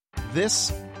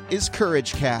This is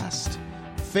Courage Cast.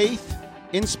 Faith,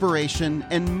 inspiration,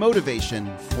 and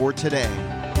motivation for today.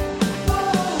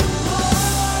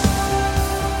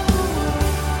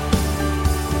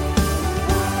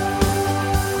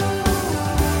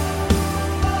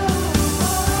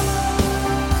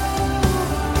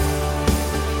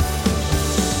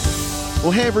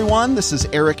 Well, hey everyone, this is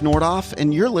Eric Nordoff,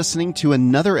 and you're listening to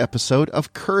another episode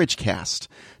of Courage Cast.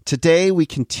 Today, we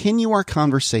continue our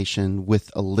conversation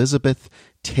with Elizabeth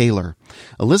Taylor.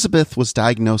 Elizabeth was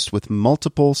diagnosed with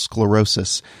multiple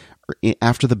sclerosis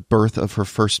after the birth of her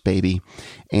first baby,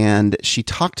 and she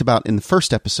talked about in the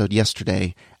first episode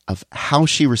yesterday of how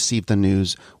she received the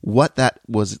news, what that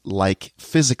was like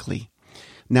physically.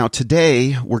 Now,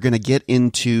 today, we're going to get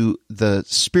into the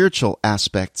spiritual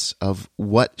aspects of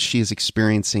what she is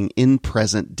experiencing in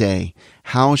present day,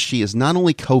 how she is not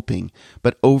only coping,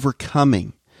 but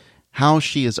overcoming, how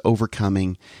she is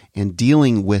overcoming and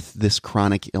dealing with this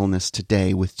chronic illness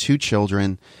today with 2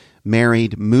 children,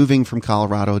 married, moving from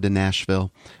Colorado to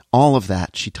Nashville. All of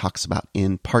that she talks about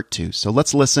in part 2. So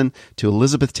let's listen to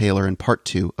Elizabeth Taylor in part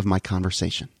 2 of my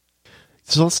conversation.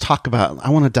 So let's talk about, I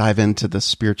want to dive into the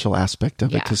spiritual aspect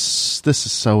of it because this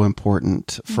is so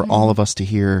important for all of us to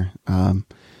hear.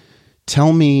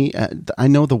 Tell me, I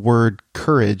know the word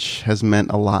courage has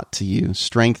meant a lot to you,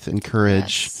 strength and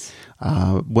courage. Yes.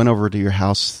 Went over to your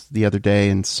house the other day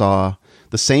and saw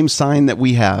the same sign that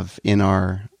we have in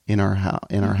our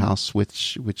house,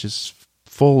 which is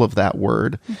full of that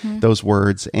word, those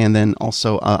words, and then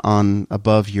also on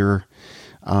above your,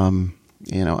 on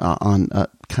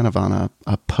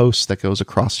a post that goes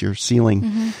across your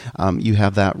ceiling, you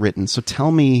have that written. So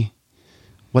tell me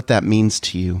what that means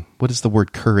to you. What does the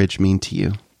word courage mean to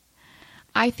you?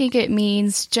 I think it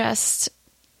means just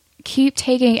keep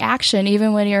taking action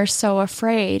even when you're so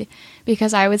afraid,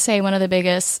 because I would say one of the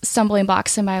biggest stumbling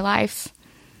blocks in my life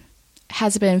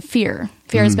has been fear.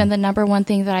 Fear has been the number one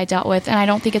thing that I dealt with, and I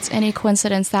don't think it's any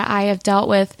coincidence that I have dealt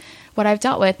with what I've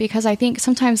dealt with, because I think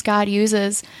sometimes God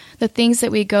uses the things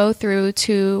that we go through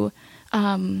to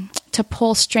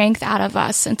pull strength out of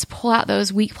us and to pull out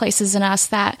those weak places in us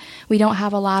that we don't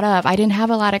have a lot of. I didn't have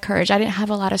a lot of courage. I didn't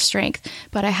have a lot of strength,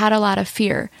 but I had a lot of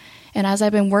fear. And as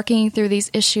I've been working through these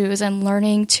issues and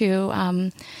learning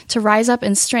to rise up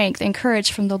in strength and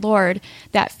courage from the Lord,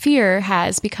 that fear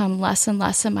has become less and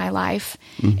less in my life.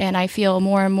 And I feel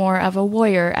more and more of a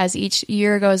warrior as each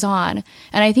year goes on.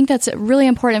 And I think that's really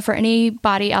important for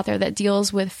anybody out there that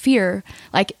deals with fear.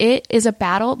 Like, it is a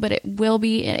battle, but it will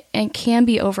be and can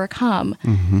be overcome.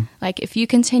 Like, if you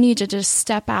continue to just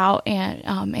step out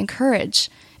and encourage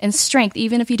and strength,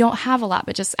 even if you don't have a lot,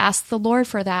 but just ask the Lord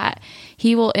for that.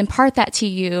 He will impart that to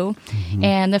you,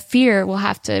 and the fear will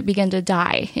have to begin to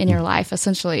die in your life,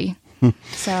 essentially.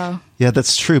 So yeah,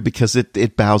 that's true, because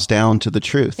it bows down to the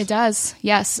truth. It does,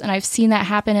 yes. And I've seen that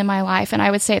happen in my life, and I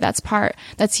would say that's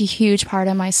a huge part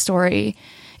of my story,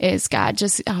 is God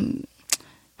just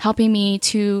helping me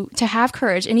to have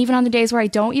courage. And even on the days where I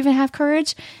don't even have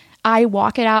courage, I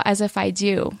walk it out as if I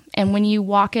do. And when you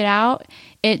walk it out,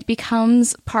 it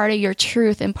becomes part of your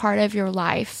truth and part of your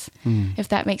life, if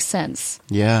that makes sense.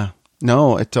 Yeah.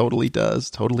 No, it totally does.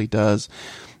 Totally does.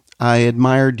 I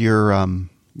admired your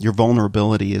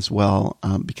vulnerability as well,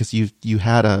 because you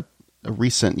had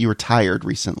you were tired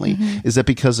recently. Is that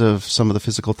because of some of the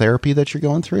physical therapy that you're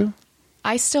going through?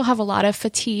 I still have a lot of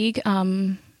fatigue.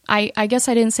 I guess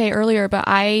I didn't say earlier, but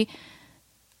I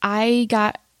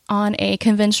got on a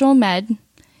conventional med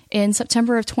in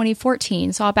September of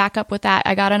 2014. So I'll back up with that.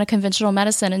 I got on a conventional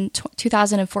medicine in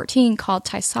 2014 called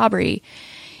Tysabri.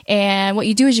 And what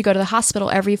you do is you go to the hospital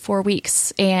every 4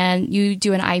 weeks and you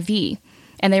do an IV.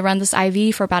 And they run this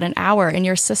IV for about an hour in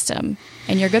your system.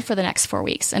 And you're good for the next 4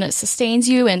 weeks. And it sustains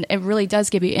you, and it really does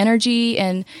give you energy.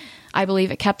 And I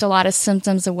believe it kept a lot of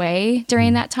symptoms away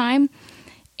during that time.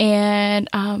 And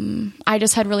I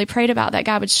just had really prayed about that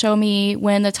God would show me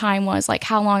when the time was, like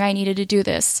how long I needed to do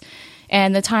this.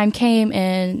 And the time came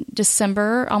in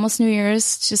December, almost New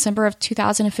Year's, December of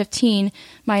 2015.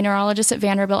 My neurologist at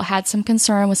Vanderbilt had some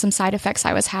concern with some side effects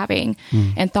I was having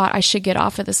and thought I should get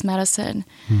off of this medicine.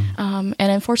 And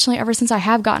unfortunately, ever since I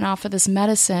have gotten off of this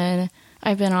medicine,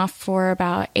 I've been off for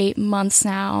about 8 months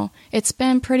now. It's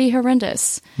been pretty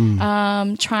horrendous.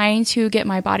 Trying to get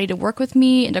my body to work with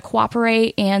me and to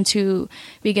cooperate and to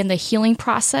begin the healing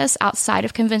process outside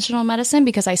of conventional medicine,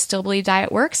 because I still believe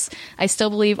diet works. I still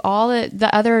believe all the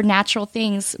other natural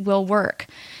things will work.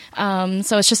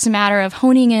 So it's just a matter of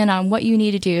honing in on what you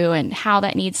need to do and how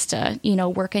that needs to,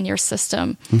 work in your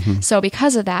system. So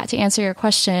because of that, to answer your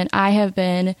question, I have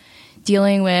been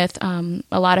dealing with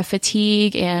a lot of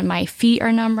fatigue, and my feet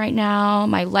are numb right now.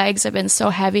 My legs have been so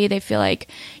heavy. They feel like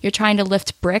you're trying to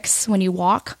lift bricks when you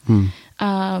walk.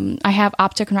 I have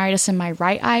optic neuritis in my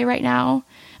right eye right now.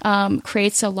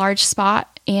 Creates a large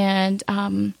spot, and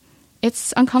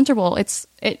it's uncomfortable.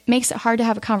 It makes it hard to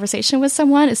have a conversation with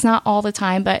someone. It's not all the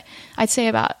time, but I'd say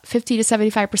about 50 to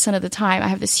 75% of the time I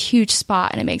have this huge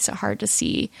spot, and it makes it hard to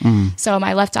see. So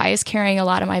my left eye is carrying a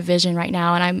lot of my vision right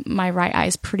now, and my right eye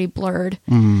is pretty blurred.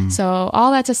 So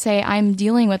all that to say, I'm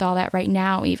dealing with all that right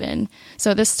now even.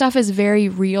 So this stuff is very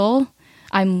real.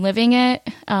 I'm living it.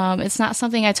 It's not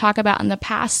something I talk about in the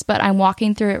past, but I'm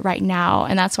walking through it right now.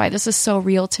 And that's why this is so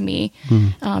real to me,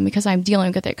 because I'm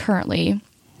dealing with it currently.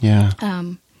 Yeah.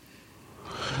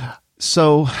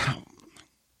 So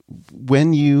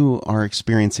when you are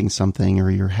experiencing something,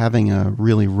 or you're having a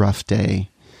really rough day,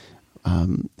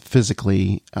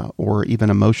 physically or even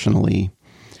emotionally,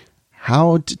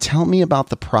 tell me about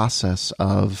the process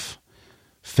of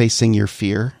facing your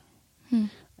fear.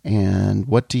 And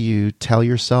what do you tell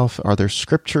yourself? Are there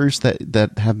scriptures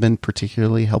that have been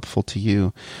particularly helpful to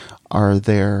you?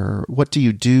 What do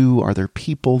you do? Are there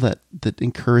people that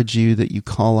encourage you, that you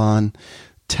call on?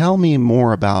 Tell me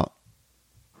more about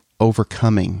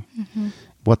overcoming,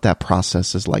 what that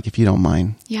process is like, if you don't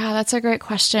mind. Yeah, that's a great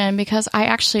question, because I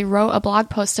actually wrote a blog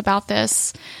post about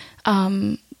this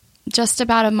just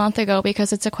about a month ago,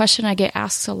 because it's a question I get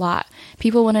asked a lot.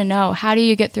 People want to know, how do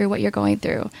you get through what you're going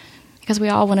through? Because we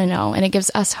all want to know, and it gives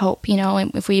us hope,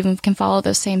 and if we even can follow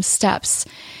those same steps.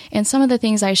 And some of the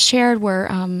things I shared were,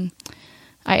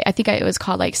 I think it was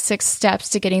called like 6 steps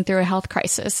to getting through a health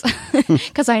crisis,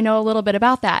 because I know a little bit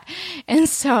about that. And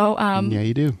so, yeah,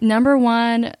 you do. Number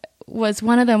one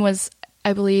of them was,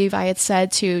 I believe I had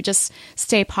said to just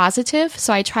stay positive.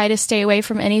 So I try to stay away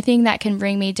from anything that can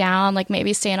bring me down, like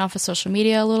maybe staying off of social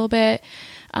media a little bit.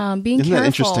 Being Isn't careful. that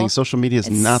interesting? Social media is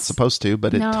not supposed to,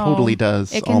 but it totally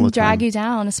does. It all can the drag time. you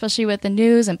down, especially with the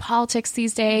news and politics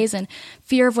these days, and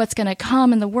fear of what's going to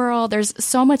come in the world. There's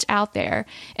so much out there,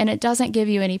 and it doesn't give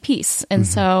you any peace. And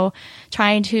so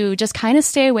trying to just kind of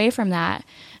stay away from that.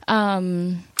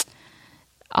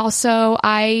 Also,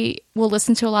 I will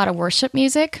listen to a lot of worship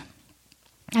music.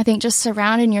 I think just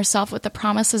surrounding yourself with the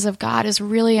promises of God is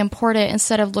really important,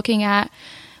 instead of looking at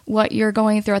what you're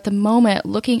going through at the moment,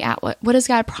 looking at what has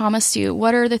God promised you?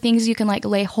 What are the things you can like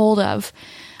lay hold of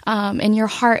in your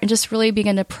heart, and just really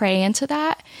begin to pray into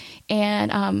that.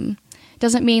 And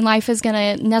doesn't mean life is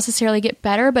going to necessarily get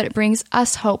better, but it brings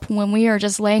us hope when we are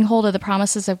just laying hold of the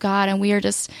promises of God, and we are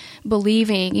just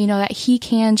believing, that He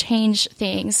can change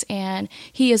things, and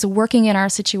He is working in our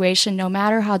situation no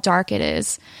matter how dark it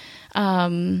is.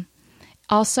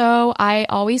 Also, I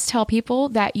always tell people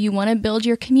that you want to build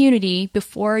your community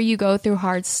before you go through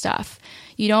hard stuff.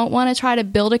 You don't want to try to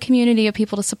build a community of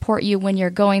people to support you when you're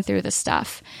going through this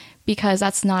stuff, because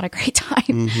that's not a great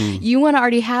time. You want to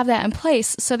already have that in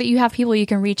place so that you have people you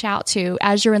can reach out to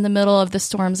as you're in the middle of the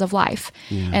storms of life.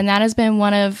 Yeah. And that has been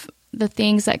one of the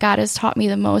things that God has taught me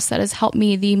the most, that has helped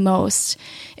me the most,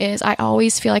 is I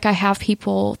always feel like I have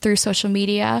people through social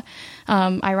media.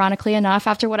 Ironically enough,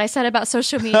 after what I said about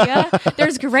social media,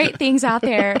 there's great things out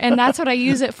there. And that's what I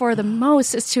use it for the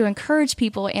most, is to encourage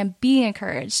people and be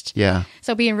encouraged. Yeah.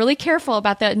 So being really careful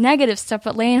about the negative stuff,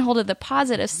 but laying hold of the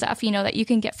positive stuff, that you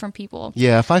can get from people.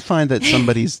 Yeah. If I find that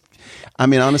somebody's,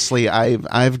 honestly,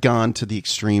 I've gone to the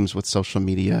extremes with social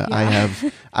media. Yeah.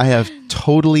 I have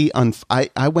totally,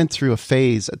 I went through a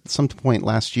phase at some point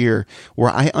last year where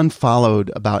I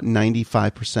unfollowed about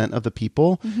 95% of the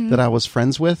people that I was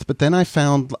friends with, but then I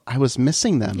found I was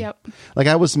missing them. Yep.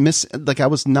 I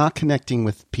was not connecting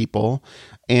with people,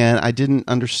 and I didn't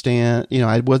understand,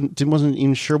 I wasn't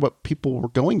even sure what people were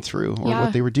going through or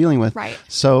what they were dealing with. Right.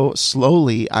 So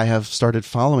slowly I have started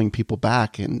following people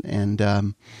back, and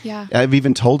I've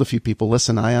even told a few people,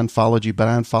 listen, I unfollowed you, but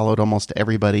I unfollowed almost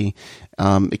everybody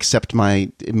except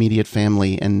my immediate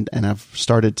family, and I've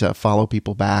started to follow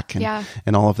people back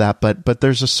and all of that. But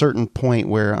there's a certain point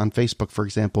where on Facebook, for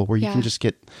example, where you can just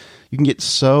get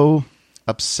so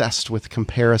obsessed with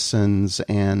comparisons,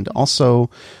 and also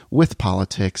with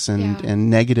politics and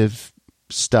negative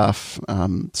stuff.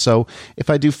 So if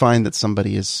I do find that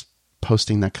somebody is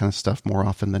posting that kind of stuff more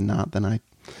often than not, then I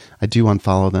do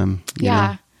unfollow them. You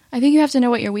know? I think you have to know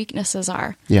what your weaknesses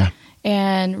are. Yeah.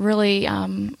 And really,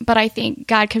 but I think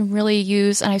God can really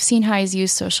use, and I've seen how he's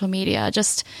used social media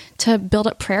just to build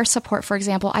up prayer support. For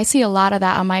example, I see a lot of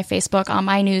that on my Facebook, on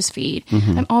my news feed.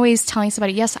 I'm always telling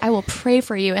somebody, yes, I will pray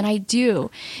for you. And I do.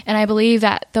 And I believe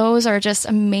that those are just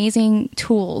amazing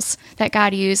tools that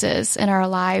God uses in our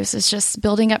lives, is just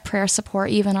building up prayer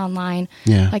support, even online.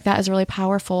 Yeah. Like that is really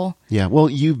powerful. Yeah. Well,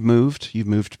 you've moved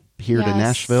here to Yes.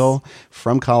 Nashville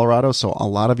from Colorado. So a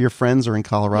lot of your friends are in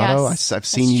Colorado. Yes, I've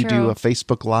seen that's you true. do a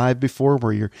Facebook Live before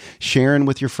where you're sharing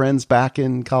with your friends back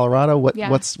in Colorado what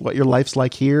your life's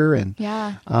like here. And,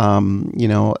 Yeah.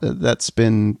 that's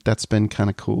been kind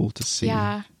of cool to see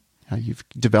Yeah. how you've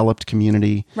developed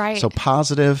community. Right. So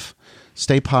positive,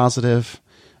 stay positive,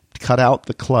 cut out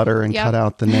the clutter and Yep. cut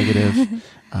out the negative.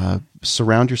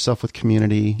 Surround yourself with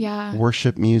community, Yeah.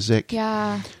 worship music.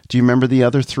 Yeah. Do you remember the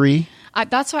other three?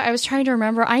 That's what I was trying to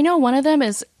remember. I know one of them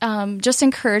is just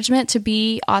encouragement to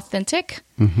be authentic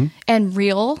and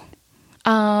real,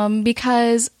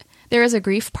 because there is a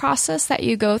grief process that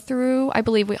you go through. I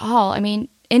believe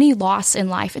any loss in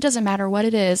life, it doesn't matter what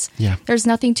it is. Yeah. There's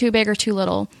nothing too big or too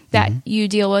little that you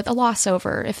deal with a loss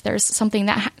over if there's something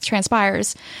that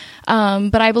transpires.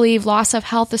 But I believe loss of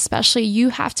health, especially, you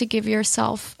have to give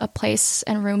yourself a place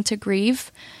and room to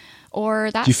grieve.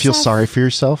 Or that Do you feel sorry for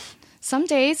yourself? Some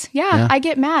days, Yeah. I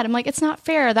get mad. I'm like, it's not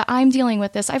fair that I'm dealing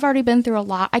with this. I've already been through a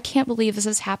lot. I can't believe this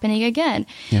is happening again.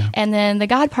 Yeah. And then the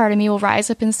God part of me will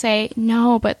rise up and say,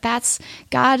 no, but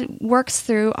God works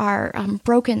through our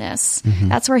brokenness.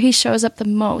 That's where he shows up the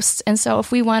most. And so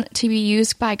if we want to be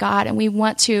used by God and we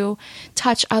want to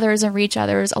touch others and reach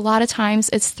others, a lot of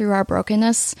times it's through our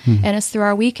brokenness and it's through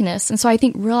our weakness. And so I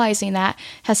think realizing that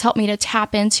has helped me to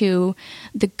tap into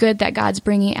the good that God's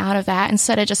bringing out of that,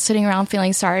 instead of just sitting around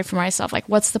feeling sorry for myself. Like,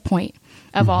 what's the point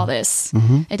of all this?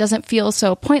 It doesn't feel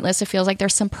so pointless. It feels like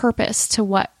there's some purpose to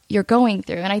what you're going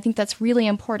through. And I think that's really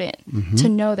important to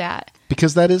know that.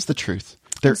 Because that is the truth.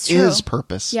 There It's true. is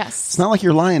purpose. Yes. It's not like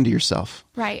you're lying to yourself.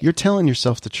 Right. You're telling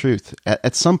yourself the truth.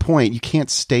 At some point, you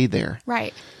can't stay there.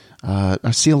 Right.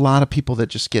 I see a lot of people that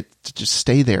just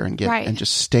stay there and Right. and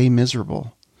just stay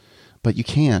miserable. But you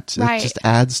can't. Right. It just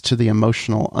adds to the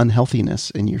emotional unhealthiness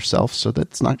in yourself, so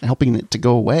that's not helping it to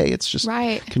go away. It's just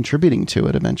Right. contributing to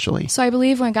it eventually. So I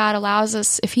believe when God allows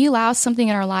us, if he allows something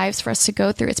in our lives for us to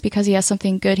go through, it's because he has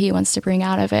something good he wants to bring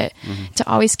out of it. To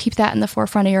always keep that in the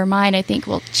forefront of your mind, I think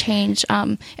will change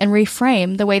and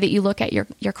reframe the way that you look at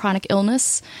your chronic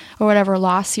illness or whatever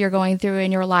loss you're going through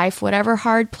in your life, whatever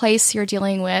hard place you're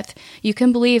dealing with. You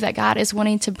can believe that God is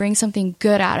wanting to bring something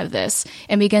good out of this,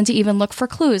 and begin to even look for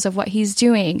clues of what he's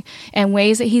doing and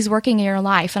ways that he's working in your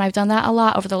life. And I've done that a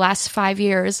lot over the last 5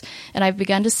 years. And I've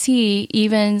begun to see,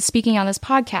 even speaking on this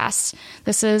podcast,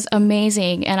 this is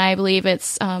amazing. And I believe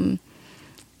it's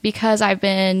because I've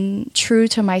been true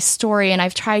to my story, and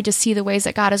I've tried to see the ways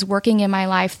that God is working in my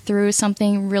life through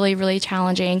something really, really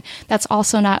challenging. That's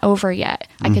also not over yet.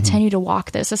 I continue to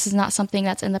walk this. This is not something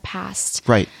that's in the past.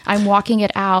 Right. I'm walking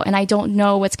it out, and I don't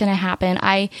know what's going to happen.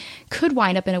 I could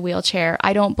wind up in a wheelchair.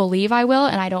 I don't believe I will,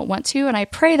 and I don't want to, and I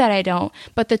pray that I don't.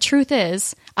 But the truth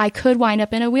is, I could wind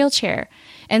up in a wheelchair.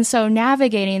 And so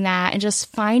navigating that and just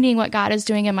finding what God is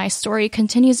doing in my story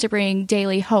continues to bring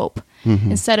daily hope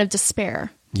instead of despair.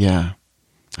 Yeah.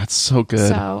 That's so good.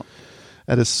 So,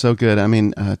 That is so good. I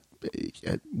mean,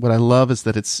 what I love is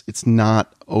that it's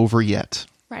not over yet.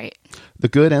 right. The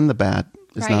good and the bad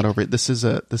is Right. not over. This is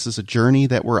a journey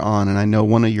that we're on. And I know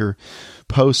one of your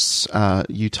posts,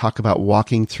 you talk about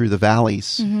walking through the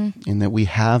valleys, and that we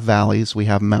have valleys, we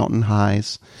have mountain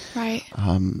highs. Right.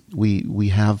 We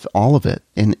have all of it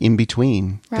in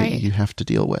between that Right. you have to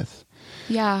deal with.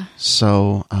 Yeah.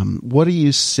 So, what are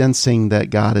you sensing that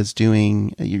God is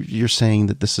doing? You're saying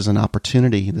that this is an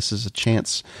opportunity. This is a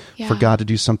chance for Yeah. God to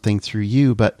do something through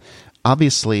you. But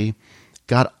obviously,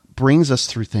 God brings us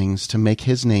through things to make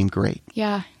his name great.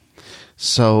 Yeah.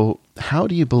 So, how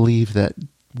do you believe that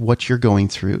what you're going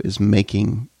through is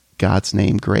making God's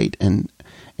name great and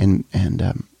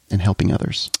helping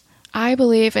others? I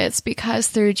believe it's because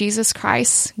through Jesus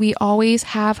Christ, we always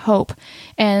have hope.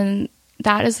 And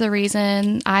that is the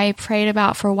reason I prayed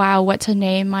about for a while what to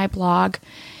name my blog.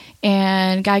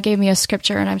 And God gave me a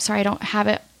scripture, and I'm sorry I don't have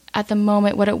it at the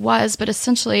moment what it was, but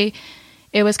essentially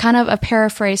it was kind of a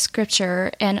paraphrase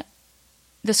scripture. And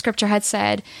the scripture had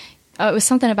said, it was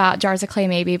something about jars of clay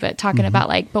maybe, but talking about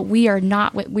like, but we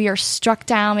are struck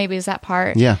down, maybe is that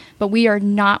part. Yeah. But we are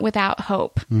not without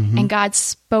hope. And God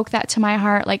spoke that to my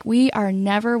heart, like we are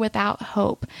never without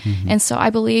hope. And so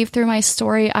I believe through my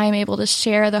story, I am able to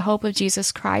share the hope of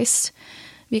Jesus Christ,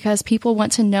 because people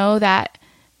want to know that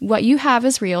what you have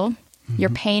is real. Your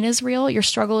pain is real, your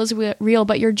struggle is real,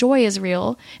 but your joy is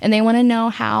real. And they want to know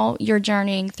how you're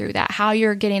journeying through that, how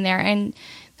you're getting there, and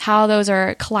how those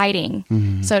are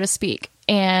colliding, so to speak.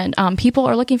 And people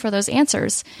are looking for those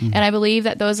answers. And I believe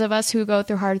that those of us who go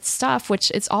through hard stuff,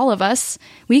 which it's all of us,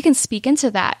 we can speak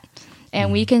into that.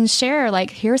 And we can share, like,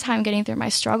 here's how I'm getting through my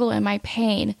struggle and my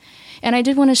pain. And I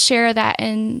did want to share that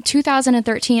in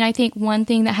 2013, I think one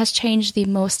thing that has changed the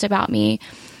most about me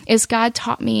is God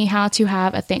taught me how to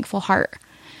have a thankful heart.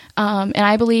 And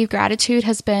I believe gratitude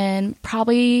has been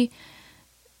probably,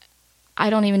 I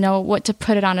don't even know what to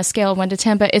put it on a scale of 1 to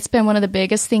 10, but it's been one of the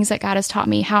biggest things that God has taught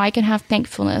me, how I can have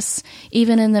thankfulness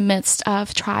even in the midst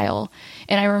of trial.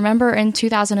 And I remember in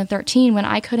 2013 when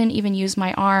I couldn't even use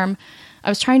my arm, I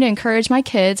was trying to encourage my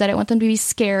kids. I didn't want them to be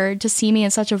scared to see me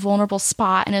in such a vulnerable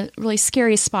spot, in a really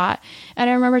scary spot. And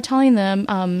I remember telling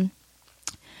them,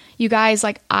 you guys,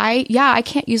 like, I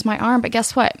can't use my arm, but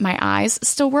guess what? My eyes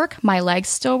still work. My legs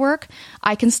still work.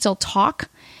 I can still talk.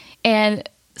 And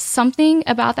something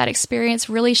about that experience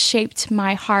really shaped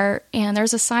my heart. And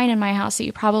there's a sign in my house that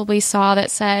you probably saw that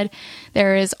said,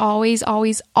 there is always,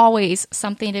 always, always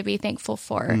something to be thankful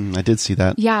for. I did see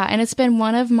that. Yeah. And it's been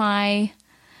one of my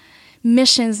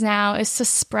missions now is to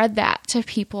spread that to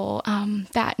people,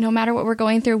 that no matter what we're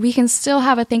going through, we can still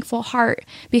have a thankful heart,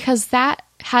 because that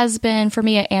has been for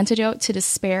me an antidote to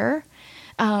despair.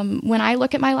 When I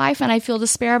look at my life and I feel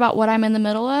despair about what I'm in the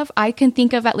middle of, I can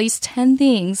think of at least 10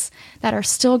 things that are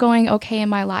still going okay in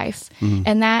my life.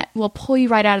 And that will pull you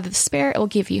right out of the despair. It will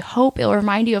give you hope. It will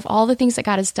remind you of all the things that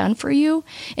God has done for you.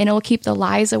 And it will keep the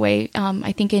lies away,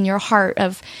 I think, in your heart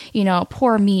of,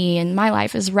 poor me and my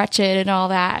life is wretched and all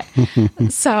that.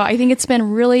 So I think it's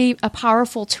been really a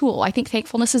powerful tool. I think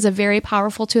thankfulness is a very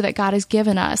powerful tool that God has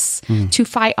given us to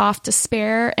fight off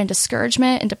despair and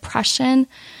discouragement and depression.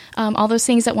 All those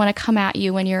things that want to come at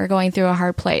you when you're going through a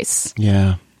hard place.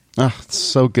 Yeah. Oh, it's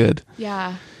so good.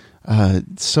 Yeah.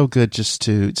 So good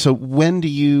so when do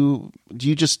you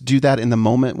just do that in the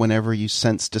moment whenever you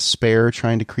sense despair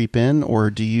trying to creep in,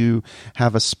 or do you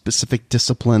have a specific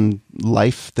disciplined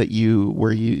life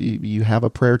where you have a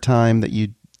prayer time that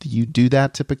you do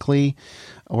that typically?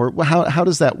 Or how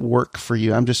does that work for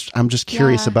you? I'm just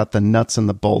curious about the nuts and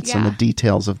the bolts and the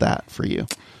details of that for you.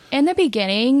 In the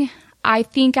beginning, I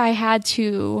think I had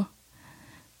to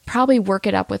probably work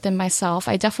it up within myself.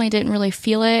 I definitely didn't really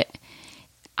feel it.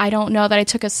 I don't know that I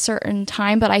took a certain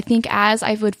time, but I think as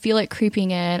I would feel it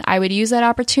creeping in, I would use that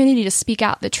opportunity to speak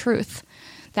out the truth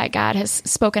that God has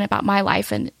spoken about my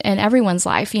life and everyone's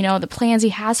life. The plans he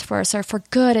has for us are for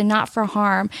good and not for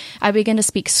harm. I begin to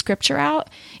speak scripture out,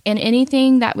 and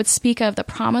anything that would speak of the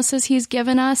promises he's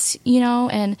given us,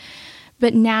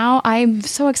 But now I'm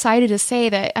so excited to say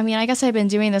that, I guess I've been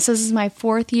doing this. This is my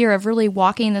 4th year of really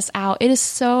walking this out. It is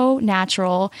so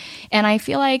natural. And I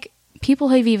feel like people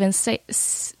have even said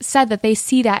that they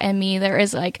see that in me. There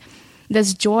is like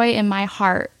this joy in my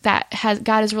heart that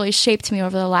God has really shaped me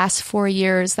over the last 4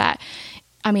 years that,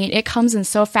 it comes in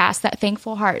so fast, that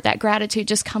thankful heart, that gratitude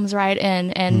just comes right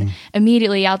in. And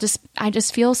immediately I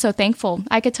just feel so thankful.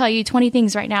 I could tell you 20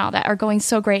 things right now that are going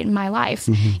so great in my life,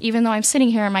 even though I'm sitting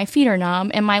here and my feet are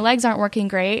numb and my legs aren't working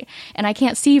great and I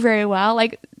can't see very well.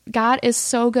 Like, God is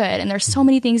so good, and there's so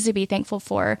many things to be thankful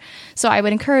for. So I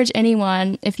would encourage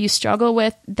anyone, if you struggle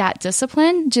with that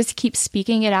discipline, just keep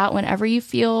speaking it out whenever you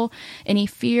feel any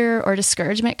fear or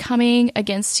discouragement coming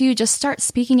against you. Just start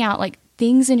speaking out, like,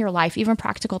 things in your life, even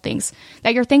practical things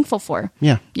that you're thankful for.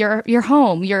 Yeah. Your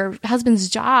home, your husband's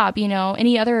job,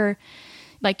 any other,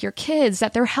 like your kids,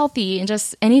 that they're healthy, and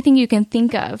just anything you can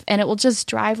think of. And it will just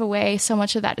drive away so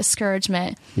much of that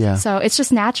discouragement. Yeah. So it's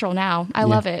just natural now. I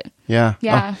love it. Yeah.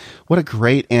 Yeah. Oh, what a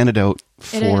great antidote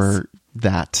for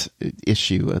that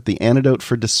issue. The antidote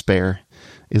for despair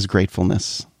is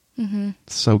gratefulness.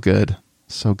 So good.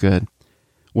 So good.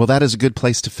 Well, that is a good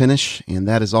place to finish. And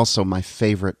that is also my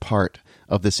favorite part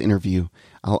of this interview.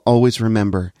 I'll always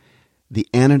remember the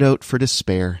antidote for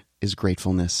despair is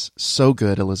gratefulness. So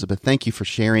good, Elizabeth. Thank you for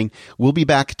sharing. We'll be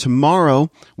back tomorrow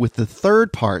with the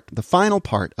final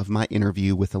part of my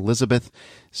interview with Elizabeth.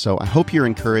 So I hope you're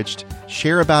encouraged.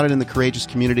 Share about it in the Courageous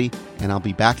community, and I'll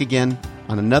be back again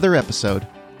on another episode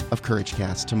of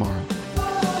CourageCast tomorrow.